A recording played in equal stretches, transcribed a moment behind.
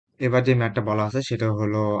এবার যে ম্যাথটা বলা আছে সেটা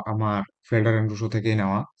হলো আমার ফেল্ডার এন্ড রুশো থেকেই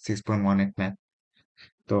নেওয়া 6.18 ম্যাথ।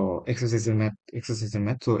 তো এক্সারসাইজের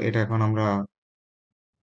ম্যাথ তো এটা এখন আমরা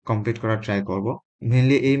কমপ্লিট করার ট্রাই করব।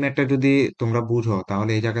 মেনলি এই ম্যাথটা যদি তোমরা বুঝো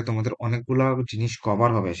তাহলে এই জায়গায় তোমাদের অনেকগুলা জিনিস কভার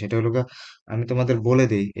হবে। সেটা হলো গিয়ে, আমি তোমাদের বলে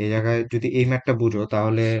দিই, এই জায়গায় যদি এই ম্যাথটা বুঝো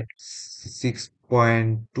তাহলে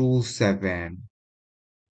 6.27,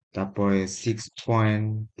 তারপরে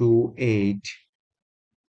 6.28,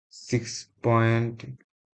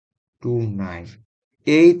 6.29,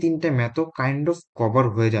 এই তিনটে ম্যাথও কাইন্ড অফ কভার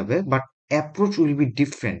হয়ে যাবে, but approach will be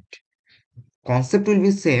different. Concept will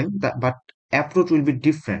be same, but approach will be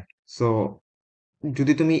different. So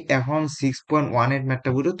যদি তুমি এখন 6.18 ম্যাথটা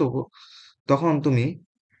বুঝো তো তখন তুমি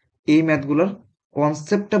এই ম্যাথগুলোর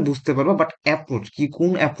কনসেপ্টটা বুঝতে পারবা, বাট অ্যাপ্রোচ কি,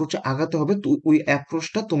 কোন অ্যাপ্রোচে আগাতে হবে, তো ওই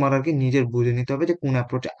অ্যাপ্রোচটা তোমার আর কি নিজের বুঝে নিতে হবে যে কোন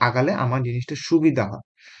অ্যাপ্রোচে আগালে আমার জিনিসটা সুবিধা হয়।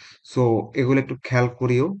 সো এগুলো একটু খেয়াল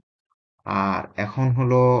করিও। আর এখন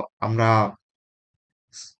হলো আমরা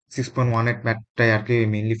 6.18 ম্যাথটাই আর কি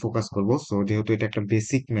মেইনলি ফোকাস করবো। সো যেহেতু এটা একটা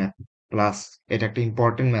বেসিক ম্যাথ প্লাস এটা একটা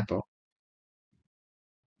ইম্পর্টেন্ট ম্যাথও,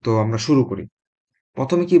 তো আমরা শুরু করি।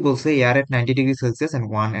 প্রথমে কি বলছে, air at 90 degree Celsius and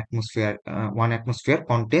one atmosphere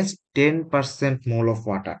contains 10% mole of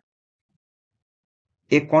water.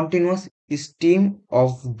 A continuous stream of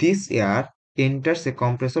this air enters a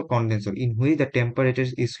compressor condenser in which the temperature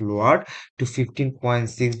is lowered to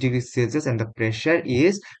 15.6 degrees Celsius and the pressure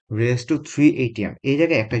is raised to 3 atm। এই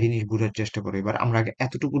জায়গায় একটা জিনিস বোঝার চেষ্টা করি। এবার আমরা আগে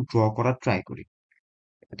এতটুকু ড্র করার ট্রাই করি।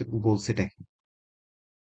 এতটুকু বলছে এটা।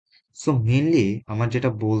 সো মেনলি আমার যেটা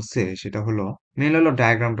বলছে সেটা হলো, মেন হলো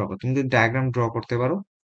ডায়াগ্রাম ড্র করা। তুমি যদি ডায়াগ্রাম ড্র করতে পারো,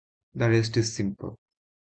 দ্য রেস্ট ইজ সিম্পল।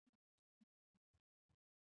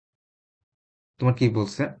 তোমার কি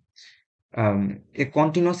বলছে, এ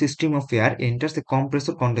continuous stream of air enters A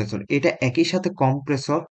compressor condenser, এটা একই সাথে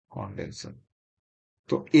কম্প্রেসর কন্ডেন্সার।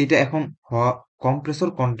 তো এটা এখন কম্প্রেসর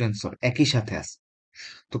কন্ডেন্সার একই সাথে আছে।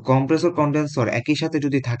 তো কম্প্রেসর কন্ডেন্সার একই সাথে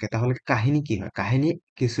যদি থাকে তাহলে কাহিনী কি হয়? কাহিনী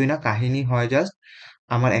কিছুই না, কাহিনী হয় জাস্ট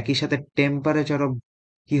আমার একই সাথে টেম্পারেচারও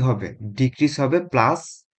কি হবে, ডিক্রিজ হবে, প্লাস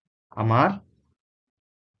আমার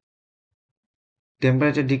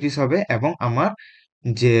টেম্পারেচার ডিক্রিজ হবে এবং আমার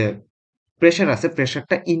যে প্রেশার আছে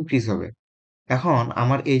প্রেশারটা ইনক্রিজ হবে। এখন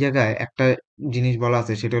আমার এই জায়গায় একটা জিনিস বলা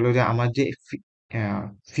আছে, সেটা হলো যে আমার যে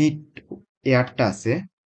ফিট এয়ারটা আছে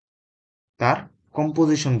তার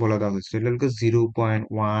কম্পোজিশন বলে দেওয়া হয়েছে, সেটা হলো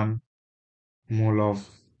 0.1 মোল অফ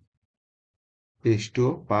H2O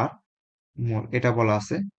পার মোল, এটা বলা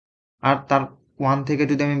আছে। আর তার ওয়ান থেকে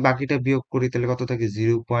যদি আমি বাকিটা বিয়োগ করি তাহলে কত থাকে,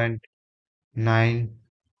 0.9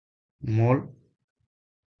 মোল।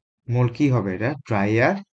 মোল কি হবে, এটা ড্রাই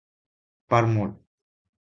এয়ার পার মোল।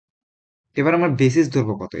 এবার আমার বেসিস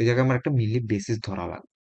ধরবো কত, এই জায়গায় আমার একটা মিলি বেসিস ধরা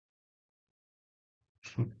লাগবে।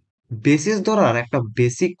 বেসিস ধরার একটা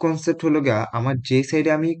বেসিক কনসেপ্ট হলো গিয়া, আমার যে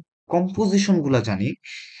সাইডে আমি কম্পোজিশন গুলা জানি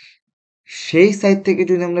সেই সাইড থেকে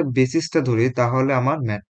যদি আমরা বেসিসটা ধরি তাহলে আমার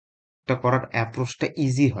ম্যাথটা করার অ্যাপ্রোচটা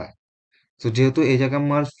ইজি হয়। তো যেহেতু এই জায়গায়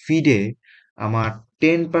আমার ফিডে আমার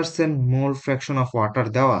 10% মোল ফ্র্যাকশন অফ ওয়াটার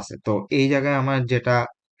দেওয়া আছে, তো এই জায়গায় আমার যেটা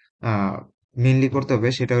মেনলি করতে হবে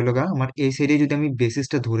সেটা হলো গিয়া, আমার এই সাইডে যদি আমি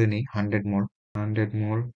বেসিসটা ধরে নিই 100 মোল, 100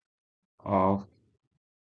 মোল অফ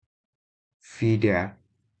ফিড এয়ার,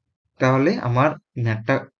 তাহলে আমার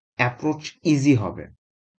ম্যাথটা অ্যাপ্রোচ ইজি হবে।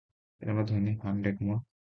 এটা আমরা ধরে নিই 100 মোল,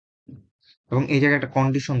 এবং এই জায়গায় একটা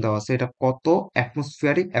কন্ডিশন দেওয়া আছে, এটা কত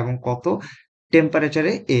অ্যাটমসফিয়ারিক এবং কত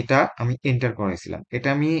টেম্পারেচারে এটা আমি এন্টার করাইছিলাম। এটা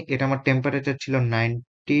আমার টেম্পারেচার ছিল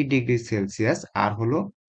 90 ডিগ্রি সেলসিয়াস আর হলো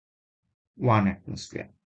 1 অ্যাটমসফিয়ার।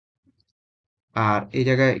 আর এই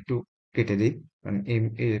জায়গায় একটু কেটে দিই, কারণ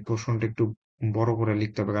এই পোর্শনটা একটু বড় করে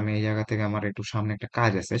লিখতে হবে, কারণ এই জায়গা থেকে আমার একটু সামনে একটা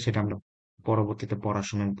কাজ আছে, সেটা আমরা পরবর্তীতে পড়ার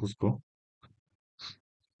সময় বুঝবো।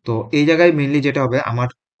 তো এই জায়গায় মেইনলি যেটা হবে, আমার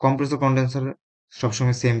কম্প্রেসর কন্ডেন্সার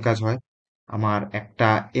সবসময় সেম কাজ হয়। আমার একটা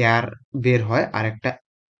এয়ার বের হয় আর একটা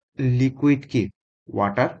লিকুইড কি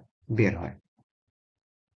ওয়াটার বের হয়।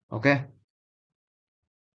 ওকে,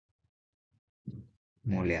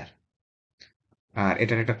 মোল এয়ার। আর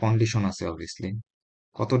এটার একটা কন্ডিশন আছে অবভিয়াসলি,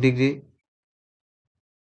 কত ডিগ্রি,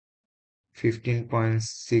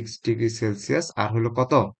 15.6 ডিগ্রি সেলসিয়াস আর হলো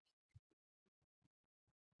কত,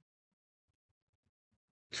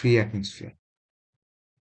 3 অ্যাটমসফিয়ার।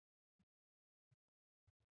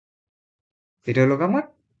 এটা হলো আমার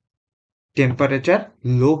টেম্পারেচার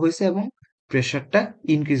লো হয়েছে এবং প্রেসারটা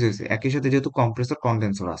ইনক্রিজ হয়েছে, একই সাথে যেহেতু কম্প্রেসর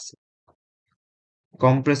কন্ডেন্সার আছে,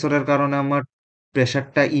 কম্প্রেসরের কারণে আমার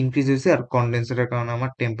প্রেসারটা ইনক্রিজ হয়েছে আর কন্ডেন্সারের কারণে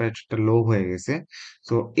আমার টেম্পারেচারটা লো হয়ে গেছে।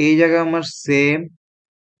 তো এই জায়গায় আমার সেম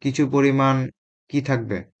কিছু পরিমাণ কি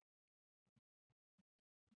থাকবে,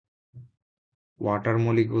 ওয়াটার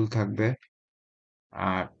মলিকুল থাকবে,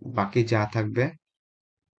 আর বাকি যা থাকবে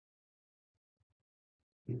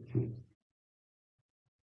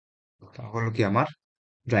হলো কি আমার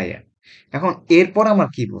ড্রাই এয়ার। এখন এরপর আমার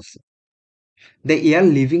কি বলছে, the air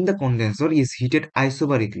living the কন্ডেন্সর is heated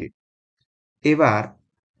আইসোবারিকলি। এবার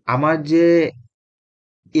আমার যে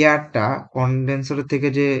এয়ারটা কন্ডেন্সার থেকে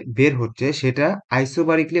যে বের হচ্ছে সেটা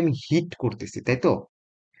আইসোবারিকলি আমি হিট করতেছি, তাই তো?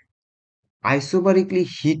 আইসোবারিকলি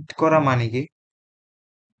হিট করা মানে কি,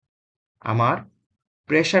 আমার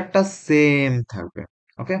প্রেসারটা সেম থাকবে।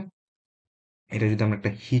 ওকে, এটা যদি আমরা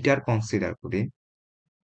একটা হিটার কনসিডার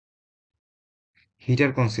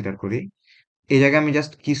করি, এই জায়গায় আমি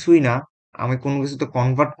জাস্ট কিছুই না, আমি কোনো কিছুতে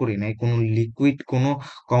কনভার্ট করি নাই, কোনো লিকুইড, কোনো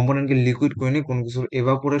কম্পোনেন্টকে লিকুইড করি নাই, কোনো কিছুর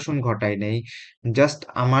এভাপোরেশন ঘটাই নাই। জাস্ট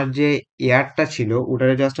আমার যে এয়ারটা ছিল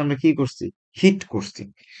ওটারে জাস্ট আমরা কি করছি, হিট করছি।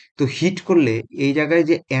 তো হিট করলে এই জায়গায়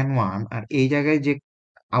যে N1 আর এই জায়গায় যে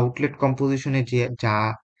আউটলেট কম্পোজিশনে যে যা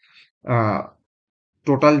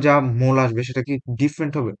টোটাল যা মোল আসবে সেটা কি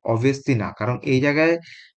ডিফারেন্ট হবে? অবভিয়াসলি না, কারণ এই জায়গায়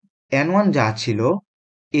N1 যা ছিল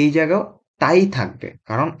এই জায়গাও তাই থাকবে,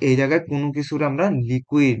 কারণ এই জায়গায় কোনো কিছুর আমরা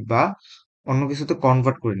লিকুইড বা অন্য কিছুতে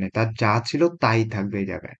কনভার্ট করি নাই, তার যা ছিল তাই থাকবে এই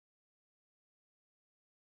জায়গায়।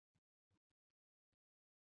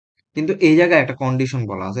 কিন্তু এই জায়গায় একটা কন্ডিশন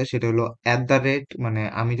বলা আছে, সেটা হলো এট দ্য রেট, মানে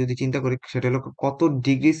আমি যদি চিন্তা করি সেটা হলো কত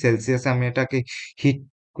ডিগ্রি সেলসিয়াসে আমি এটাকে হিট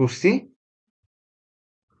করছি,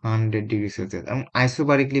 100 ডিগ্রি সেলসিয়াস, এবং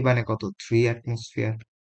আইসোবারিকলি মানে কত, 3 অ্যাটমসফিয়ার,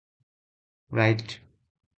 রাইট?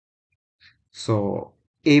 সো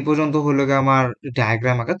এই পর্যন্ত হলো গিয়ে আমার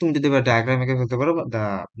ডায়াগ্রাম আঁকা। তুমি যদি এবার ডায়াগ্রাম এঁকে ফেলতে পারো,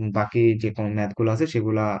 বাকি যে কোনো ম্যাথ গুলো আছে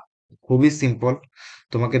সেগুলা খুবই সিম্পল।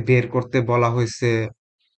 তোমাকে বের করতে বলা হয়েছে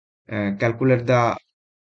calculate the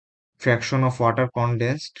fraction of water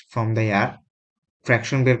condensed from the air.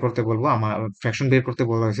 Fraction বের করতে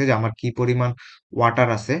বলা হয়েছে যে আমার কি পরিমাণ ওয়াটার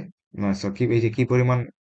আছে, কি এই যে কি পরিমাণ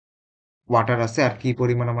ওয়াটার আছে আর কি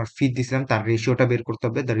পরিমাণ আমার ফিট দিছিলাম তার রেশিওটা বের করতে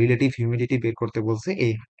হবে, দ্য রিলেটিভ হিউমিডিটি বের করতে বলছে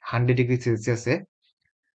এই 100 ডিগ্রি সেলসিয়াসে।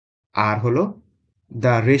 আর হলো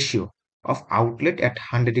the ratio of outlet at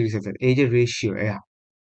 100 degree Celsius, এই যে রেশিও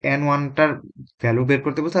N1টার ভ্যালু বের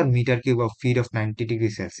করতে বলছে, আর metre cube of fit of 90 degree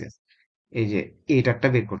Celsius, এই যে এইটারটা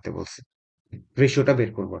বের করতে বলছে, রেশিওটা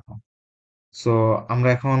বের করবো এখন। সো আমরা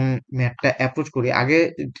এখন ম্যাথটা অ্যাপ্রোচ করি, আগে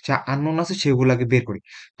যা আননোন আছে সেগুলোকে বের করি।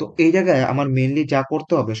 তো এই জায়গায় আমার মেইনলি যা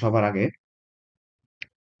করতে হবে সবার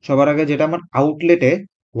আগে যেটা আমার আউটলেটে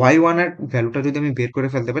Y1 এর ভ্যালুটা যদি আমি বের করে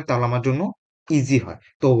ফেলতে পারি তাহলে আমার জন্য ইজি হয়।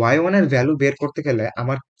 তো Y1 এর ভ্যালু বের করতে গেলে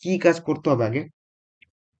আমার কি কাজ করতে হবে আগে,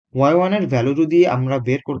 Y1 এর ভ্যালু যদি আমরা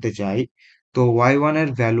বের করতে চাই, তো Y1 এর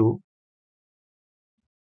ভ্যালু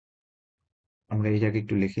আমরা এই জায়গায়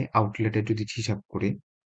একটু লিখি, আউটলেটে যদি হিসাব করি,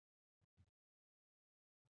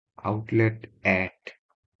 আউটলেট অ্যাট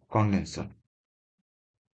কন্ডেন্সার,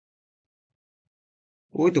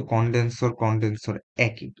 ওই তো কন্ডেন্সর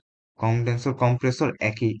একই, কন্ডেন্সর কম্প্রেসর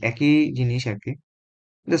একই একই জিনিস আর কি।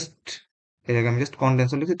 জাস্ট এই জায়গায় আমি জাস্ট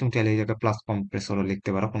কন্ডেন্সর লিখছি, তুমি চাইলে এই জায়গায় প্লাস কম্প্রেসরও লিখতে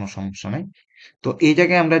পারো, কোনো সমস্যা নাই। তো এই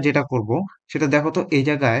জায়গায় আমরা যেটা করব সেটা দেখো তো, এই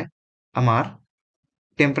জায়গায় আমার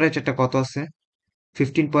টেম্পারেচারটা কত আছে,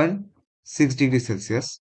 15.6 ডিগ্রি সেলসিয়াস,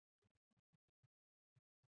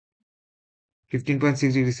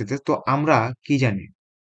 15.6 ডিগ্রি সেলসিয়াস। তো আমরা কি জানি,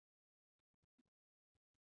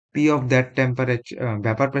 P of that temperature,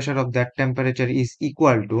 vapor pressure of that temperature is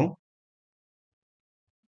equal to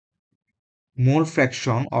mole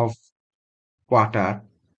fraction of water,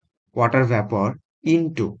 water vapor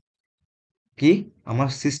into কি, আমার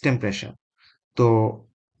সিস্টেম প্রেসার। তো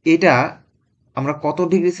এটা আমরা কত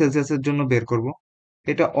ডিগ্রি সেলসিয়াসের জন্য বের করব,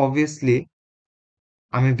 এটা অবভিয়াসলি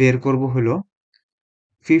আমি বের করব হলো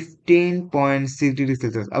 15.6 ডিগ্রি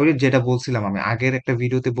সেলসিয়াস। আমি যেটা বলছিলাম, আমি আগের একটা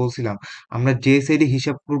ভিডিওতে বলছিলাম, আমরা যে সাইডে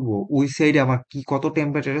হিসাব করব ওই সাইডে আমার কি কত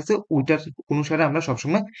টেম্পারেচার আছে ওইটার অনুসারে আমরা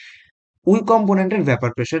সবসময় ওই কম্পোনেন্টের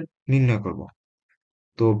ভ্যাপার প্রেসার নির্ণয় করব।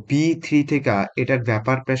 তো B3 থেকে এটার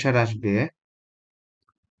ভ্যাপার প্রেসার আসবে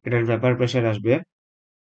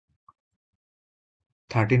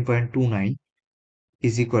 13.29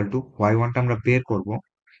 ইজ ইকুয়াল টু Y1টা আমরা বের করব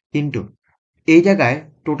ইন্টু এই জায়গায়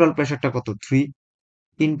টোটাল প্রেসারটা কত, 3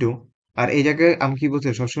 ইন্টু, আর এই জায়গায় আমি কি বলছি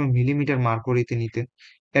সবসময় মিলিমিটার মার্করিতে নিতে,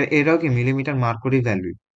 এটাও কি মিলিমিটার মার্করি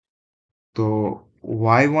ভ্যালু। তো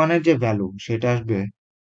Y1 এর যে ভ্যালু সেটা আসবে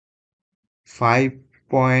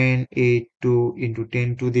 5.82 ইন্টু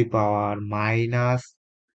 10⁻³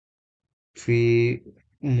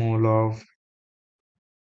 মোল অফ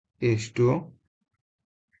H2O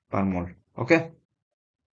পার মোল। ওকে,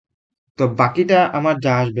 তো বাকিটা আমার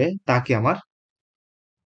যা আসবে তা কি আমার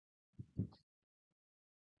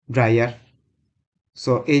ড্রাই এয়ার।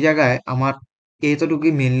 সো এই জায়গায় আমার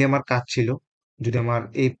এতটুকুই মেনলি আমার কাজ ছিল, যদি আমার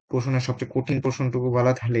এই প্রশ্নের সবচেয়ে কঠিন প্রশ্নটুকু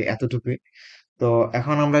বলা তাহলে এতটুকুই। তো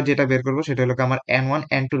এখন আমরা যেটা বের করবো সেটা হলো আমার n1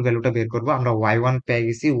 n2 এর ভ্যালুটা বের করবো। আমরা y1 পেয়ে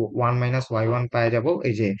গেছি, 1 মাইনাস y1 পেয়ে যাবো।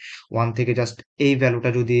 এই যে 1 থেকে জাস্ট এই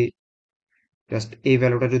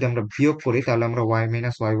ভ্যালুটা যদি আমরা বিয়োগ করি তাহলে আমরা y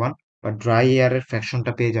মাইনাস y1 বা ড্রাই এয়ারের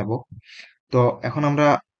ফ্র্যাকশনটা পেয়ে যাব। তো এখন আমরা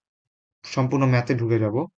সম্পূর্ণ ম্যাথে ঢুকে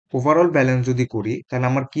যাব। ওভারঅল ব্যালেন্স যদি করি তাহলে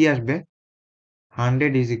আমার কি আসবে,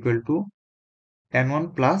 100 is equal to n1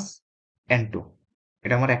 plus n2।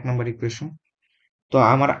 এটা আমার 1 নম্বর ইকুয়েশন। তো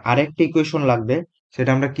আমার আরেকটা ইকুয়েশন লাগবে, সেটা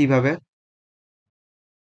আমরা কিভাবে,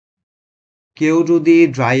 কেউ যদি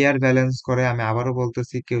ড্রাই এয়ার ব্যালেন্স করে, আমি আবারও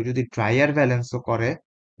বলতেছি, কেউ যদি ড্রাই এয়ার ব্যালেন্সও করে,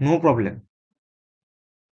 no problem.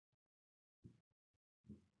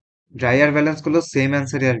 Dry air balance করলেও সেম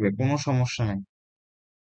অ্যান্সারই আসবে, কোনো সমস্যা নাই।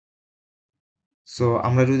 সো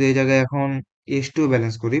আমরা যদি এই জায়গায় এখন S2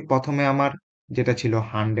 ব্যালেন্স করি, প্রথমে আমার যেটা ছিল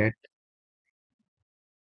 100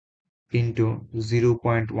 into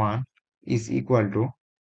 0.1 is equal to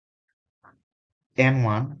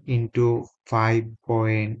n1 into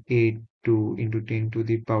 5.82 into 10 to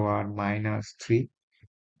the power minus 3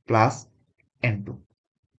 plus n2,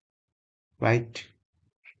 right?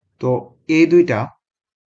 তো এই দুইটা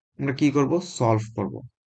আমরা কি করব, সলভ করব।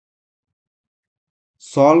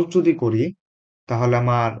 সলভ যদি করি তাহলে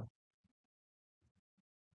আমার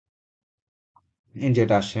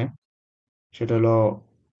যেটা আসে সেটা হলো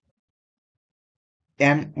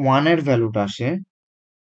n1 এর ভ্যালুটা আসে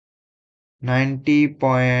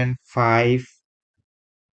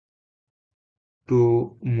 90.52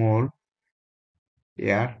 মোল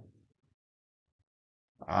এয়ার,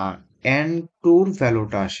 আর n2 এর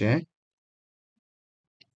ভ্যালুটা আসে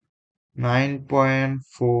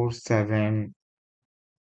 9.47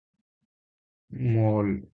 মোল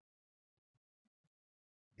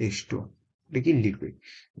H2। এটা কি লিকুইড।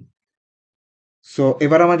 সো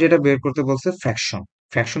এবার আমার যেটা বের করতে বলছে ফ্র্যাকশন।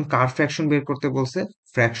 কার ফ্র্যাকশন বের করতে বলছে?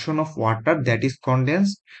 Fraction of water that is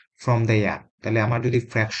condensed from the air. তাহলে আমার যদি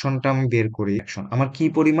ফ্র্যাকশনটা আমি বের করি, আমার কি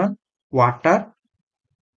পরিমাণ ওয়াটার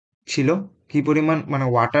ছিল, কি পরিমাণ মানে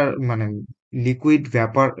ওয়াটার মানে লিকুইড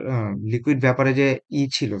ভ্যাপারে যে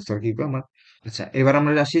ছিল, স্যার কি বলে আমার। আচ্ছা, এবার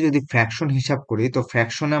আমরা আসি যদি ফ্র্যাকশন হিসাব করি, তো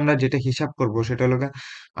ফ্র্যাকশনে আমরা যেটা হিসাব করব সেটা হলো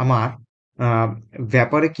আমার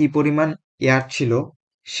ভ্যাপারে কি পরিমাণ এয়ার ছিল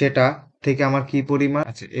সেটা থেকে আমার কি পরিমাণ।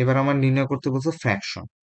 আচ্ছা, এবার আমার নির্ণয় করতে বলছে ফ্র্যাকশন।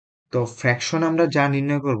 তো ফ্র্যাকশন আমরা যা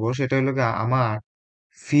নির্ণয় করব সেটা হলো আমার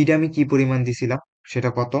ফিড আমি কি পরিমাণ দিছিলাম সেটা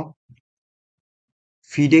কত,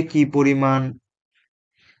 ফিডে কি পরিমাণ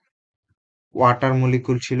ওয়াটার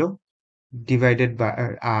মলিকুল ছিল ডিভাইডেড বাই,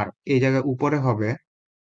 আর এই জায়গায় উপরে হবে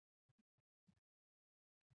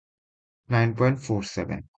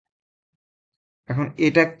 9.47। এখন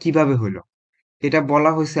এটা কিভাবে হইলো? এটা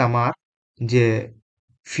বলা হয়েছে আমার যে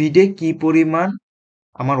ফিডে কি পরিমাণ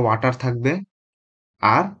আমার ওয়াটার থাকবে,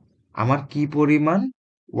 আর আমার কি পরিমাণ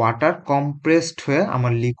ওয়াটার কম্প্রেসড হয়ে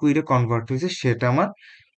আমার লিকুইডে কনভার্ট হয়েছে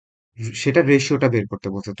সেটা রেশিওটা বের করতে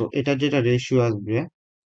বলছে। তো এটা যেটা রেশিও আসবে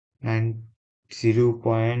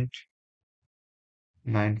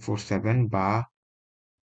 0.947, বা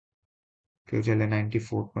কেউ চাইলে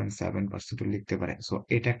 94.7% লিখতে পারে। সো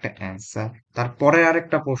এটা একটা অ্যান্সার। তারপরে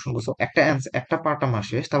আরেকটা প্রশ্ন বলছো, একটা অ্যান্সার, একটা পার্ট আমার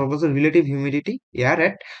শেষ। তারপর বলছো রিলেটিভ হিউমিডিটি এয়ার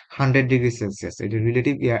এট 100 ডিগ্রি সেলসিয়াস। এটা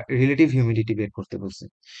রিলেটিভ হিউমিডিটি বের করতে বলছে।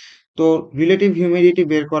 তো রিলেটিভ হিউমিডিটি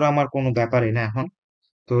বের করা আমার কোনো ব্যাপারই না এখন।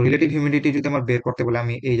 তো রিলেটিভ হিউমিডিটি যদি আমার বের করতে বলে,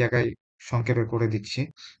 আমি এই জায়গায় সংক্ষেপে করে দিচ্ছি।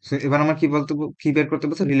 তো এবার আমার কি বের করতে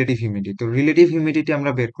বলছে, রিলেটিভ হিউমিডিটি। তো রিলেটিভ হিউমিডিটি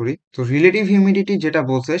আমরা বের করি। তো রিলেটিভ হিউমিডিটি যেটা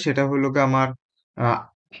বলছে সেটা হলো আমার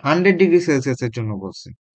 100 ডিগ্রি সেলসিয়াসের জন্য বলছে।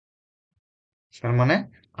 তার মানে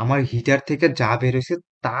আমার হিটার থেকে যা বের হয়েছে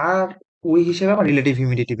তার ওই হিসেবে আমার রিলেটিভ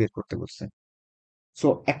হিউমিডিটি বের করতে বলছে। সো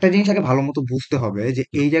একটা জিনিস আগে ভালো মতো বুঝতে হবে যে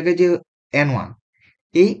এই জায়গায় যে n1,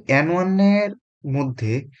 এই n1 এর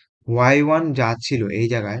মধ্যে y1 যা ছিল এই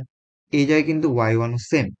জায়গায় কিন্তু y1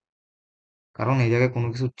 সেম, কারণ এই জায়গায় কোনো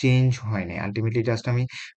কিছু চেঞ্জ হয়নি। আলটিমেটলি জাস্ট আমি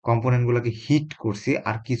কম্পোনেন্ট গুলোকে হিট করছি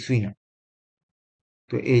আর কিছুই না।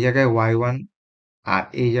 তো এই জায়গায় y1 আর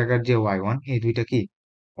এই জায়গার যে y1, এই দুইটা কি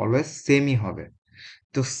অলওয়েজ সেমই হবে।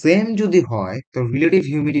 তো সেম যদি হয় তো রিলেটিভ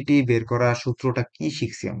হিউমিডিটি বের করার সূত্রটা কি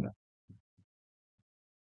শিখছি আমরা?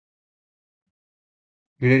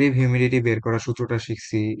 রিলেটিভ হিউমিডিটি বের করার সূত্রটা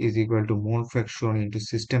শিখছি is equal two mole fraction into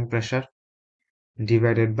system pressure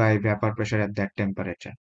divided by vapour pressure at that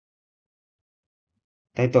temperature.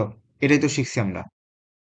 তাই তো, এটাই তো শিখছি আমরা।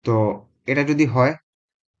 তো এটা যদি হয়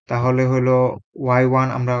তাহলে হলো y1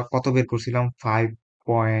 আমরা কত বের করছিলাম,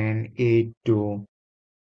 5.82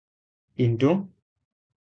 into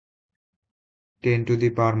 10 to the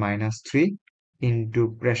power minus 3 into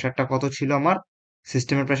প্রেসারটা কত ছিল আমার,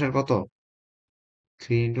 সিস্টেমের প্রেসার কত,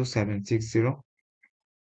 3 ইন্টু 760,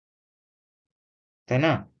 তাই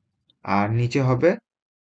না? আর নিচে হবে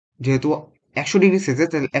যেহেতু 100 ডিগ্রি সেলসিয়াস,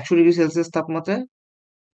 তাহলে 100 ডিগ্রি সেলসিয়াস তাপমাত্রায়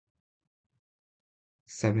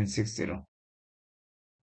 760।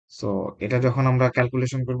 সো এটা যখন আমরা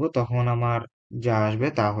ক্যালকুলেশন করব তখন আমার যা আসবে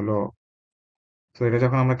তা হলো, তো এটা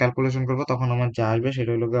যখন আমরা ক্যালকুলেশন করব তখন আমার যা আসবে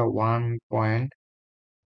সেটা হলো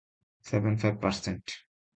 1.75%।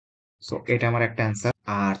 সো এটা আমার একটা অ্যান্সার।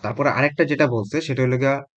 আর তারপরে আরেকটা যেটা বলছে সেটা হলো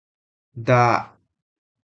দা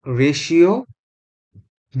ratio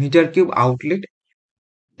metre cube outlet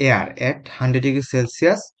air at 100 degree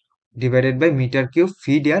Celsius divided by metre cube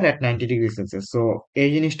feed air at 90 degree Celsius. So এই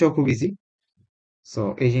জিনিসটাও খুব ইজি। সো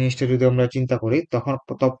এই জিনিসটা যদি আমরা চিন্তা করি তখন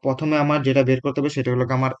প্রথমে আমার যেটা বের করতে হবে সেটা হলো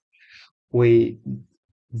আমার ওই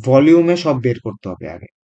ভলিউমে সব বের করতে হবে আগে।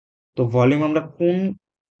 তো ভলিউম আমরা কোন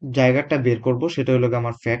জায়গাটা বের করব সেটা হলো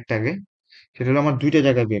আমার ফ্যাক্ট আগে। সেটা হলো আমার দুইটা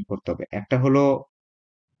জায়গায় বের করতে হবে, একটা হলো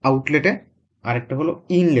আউটলেটে আর একটা হলো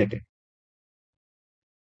ইনলেটে।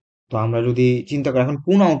 তো আমরা যদি চিন্তা করি এখন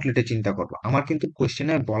কোন আউটলেটে চিন্তা করবো, আমার কিন্তু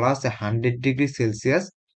কোশ্চেনে বলা আছে 100 ডিগ্রি সেলসিয়াস,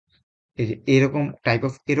 এই যে এরকম টাইপ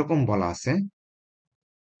অফ এরকম বলা আছে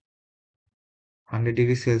 100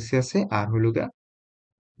 ডিগ্রি সেলসিয়াসে আর হলো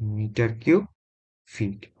মিটার কিউব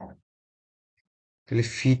ফিট। তাহলে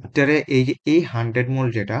ফিটটারে এই যে এই 100 মোল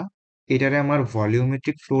যেটা, এটারে আমার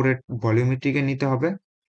ভলিউমেট্রিক ফ্লো রেট ভলিউমেট্রিকে নিতে হবে।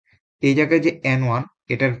 এই জায়গায় যে N1,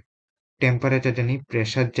 এটার টেম্পারেচার জানি,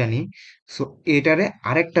 প্রেসার জানি। সো এটারে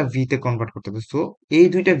আরেকটা ভি তে কনভার্ট করতে হবে। সো এই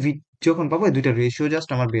দুইটা ভি যখন পাবো এই দুইটা রেশিও জাস্ট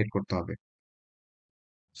আমার বের করতে হবে।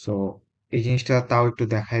 সো এই জিনিসটা তাও একটু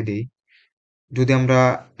দেখায় দেই। যদি আমরা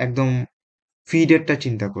একদম ফিডেরটা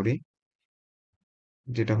চিন্তা করি,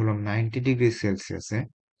 যেটা হলো 90 ডিগ্রি সেলসিয়াসে,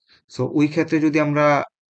 সো ওই ক্ষেত্রে যদি আমরা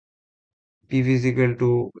পিভি ইজ ইকুয়াল টু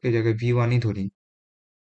এই জায়গায় V1ই ধরি,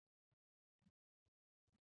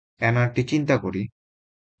 এনআরটি চিন্তা করি,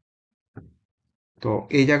 তো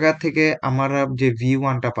এই জায়গা থেকে আমরা যে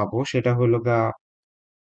V1টা পাবো সেটা হলো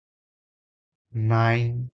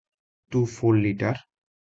 924 লিটার।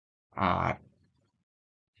 আর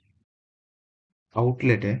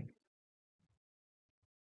আউটলেটে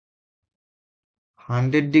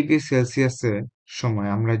 100 ডিগ্রি সেলসিয়াসের সময়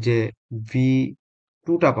আমরা যে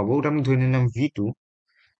V2টা পাবো, ওটা আমি ধরে নিলাম V2।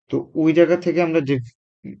 তো ওই জায়গা থেকে আমরা যে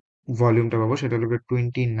ভলিউমটা পাবো সেটা হলো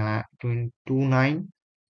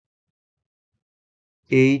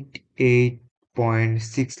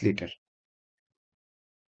 29,29886 লিটার।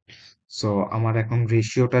 সো আমার এখন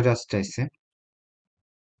রেশিওটা জাস্ট চাইছে,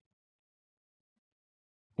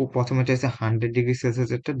 ও প্রথমে চাইছে 100 degree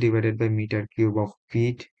Celsius divided by metre cube of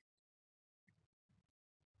fit.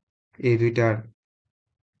 এই দুইটার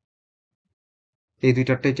এই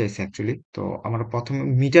দুইটারটাই চাইছে অ্যাকচুয়ালি। তো আমরা প্রথমে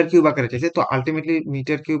মিটার কিউব আকারে চাইছে, তো আলটিমেটলি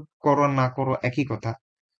মিটার কিউব করো আর না করো একই কথা।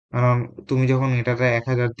 কারণ তুমি যখন এটাতে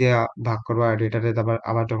 1000 দিয়ে ভাগ করবা আর এটাতে আবার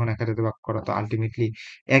আবার যখন 1000 দিয়ে ভাগ করো, তো আলটিমেটলি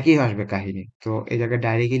একই আসবে কাহিনী। তো এই জায়গায়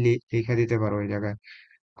ডাইরেক্টলি লিখে দিতে পারো এই জায়গায়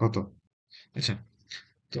কত। আচ্ছা,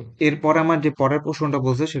 তো এরপর আমার যে পরের প্রশ্নটা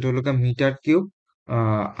বলছে সেটা হলো metre cube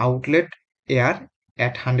outlet air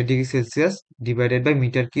at 100 degree Celsius divided by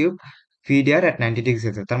metre cube feed air at 90 degree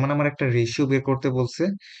Celsius. তার মানে আমার একটা রেশিও বের করতে বলছে,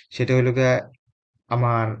 সেটা হলো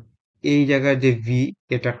আমার এই জায়গায় যে ভি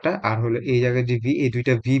এটারটা আর হলো এই জায়গায় যে ভি, এই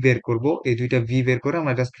দুইটা ভি বের করব। এই দুইটা ভি বের করে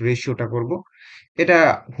আমরা জাস্ট রেশিওটা করব। এটা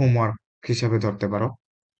হোমওয়ার্ক হিসাবে ধরতে পারো।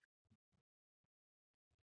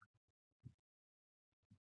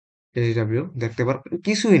 এইচডাব্লিউ দেখতে পারো,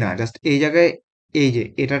 কিছুই না, জাস্ট এই জায়গায় এই যে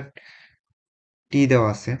এটার টি দেওয়া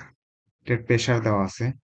আছে, এটার প্রেসার দেওয়া আছে,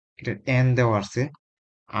 এটার এন দেওয়া আছে,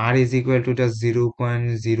 আর ইজ ইকুয়াল টু জাস্ট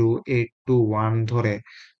 0.0821 ধরে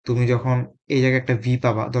তুমি যখন এই জায়গায় একটা ভি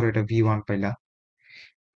পাবা, ধরো এটা V1 পাইলা,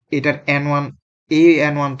 এটার N1, এই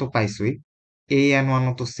N1 তো পাইছোই, এই N1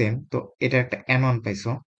 ও তো সেম, তো এটা একটা N1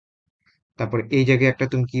 পাইছো। তারপরে এই জায়গায় একটা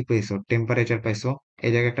তুমি কি পাইছো, টেম্পারেচার পাইছো।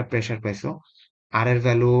 এই জায়গায় একটা প্রেসার পাইছো। আর এর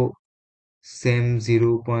ভ্যালু সেম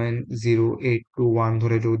 0.0821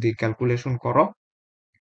 ধরে যদি ক্যালকুলেশন করো,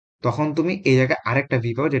 তখন তুমি এই জায়গায় আরেকটা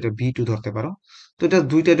ভি পাও যেটা V2 ধরতে পারো। তো এটা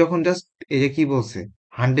দুইটা যখন জাস্ট এই যে কি বলছে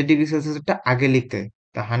 100 ডিগ্রি সেলসিয়াসটা আগে লিখতে,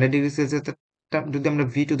 তা 100 ডিগ্রি সেলসিয়াসটা যদি আমরা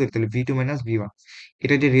V2 দেখতে, তাহলে V2 - V1,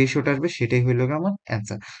 এটা যে রেশিওটা আসবে সেটাই হইলো আমার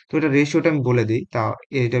অ্যান্সার। তো এটা রেশিওটা আমি বলে দিই, তা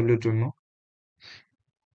এইচডাব্লিউ এর জন্য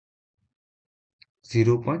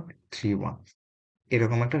 0.31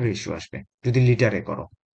 এরকম একটা রেশিও আসবে যদি লিটারে করো।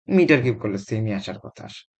 মিটার কিউব করলে সেমই আসার কথা,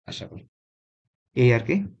 আশা করি। এই আর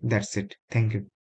কি, দ্যাটস ইট, থ্যাংক ইউ।